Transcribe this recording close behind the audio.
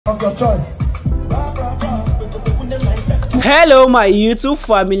of your choice. Hello my YouTube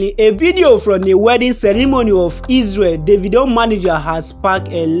family. A video from the wedding ceremony of Israel Davido manager has sparked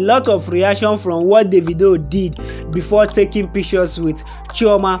a lot of reaction from what Davido did before taking pictures with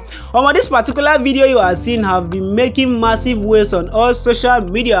Chioma. On this particular video you are seeing have been making massive waves on all social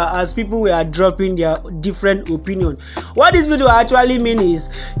media as people were dropping their different opinion. What this video actually means is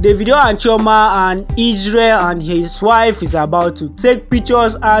Davido and Chioma and Israel and his wife is about to take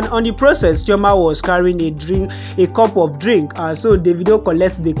pictures, and on the process Chioma was carrying a cup of drink, and so Davido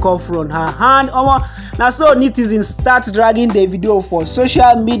collects the cup from her hand. Now so netizens start dragging Davido for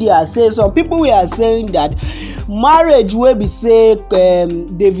social media. Say some people were saying that marriage wey be say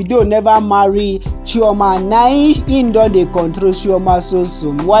Davido never marry Chioma, na him don dey control Chioma so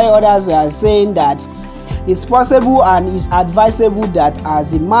soon, while others were saying that it's possible and it's advisable that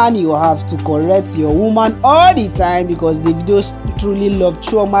as a man you have to correct your woman all the time, because Davido truly loves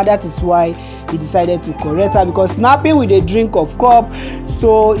Chioma. That is why he decided to correct her, because snapping with a drink of cup,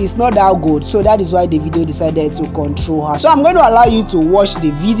 so it's not that good. So that is why Davido decided to control her. So I'm going to allow you to watch the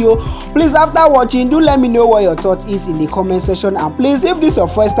video. Please, after watching, do let me know what your thought is in the comment section, and please, if this is your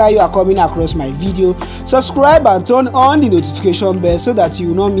first time you are coming across my video, subscribe and turn on the notification bell so that you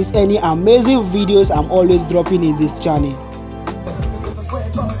will not miss any amazing videos I'm always dropping in this channel.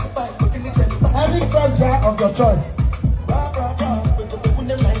 Any first guy of your choice.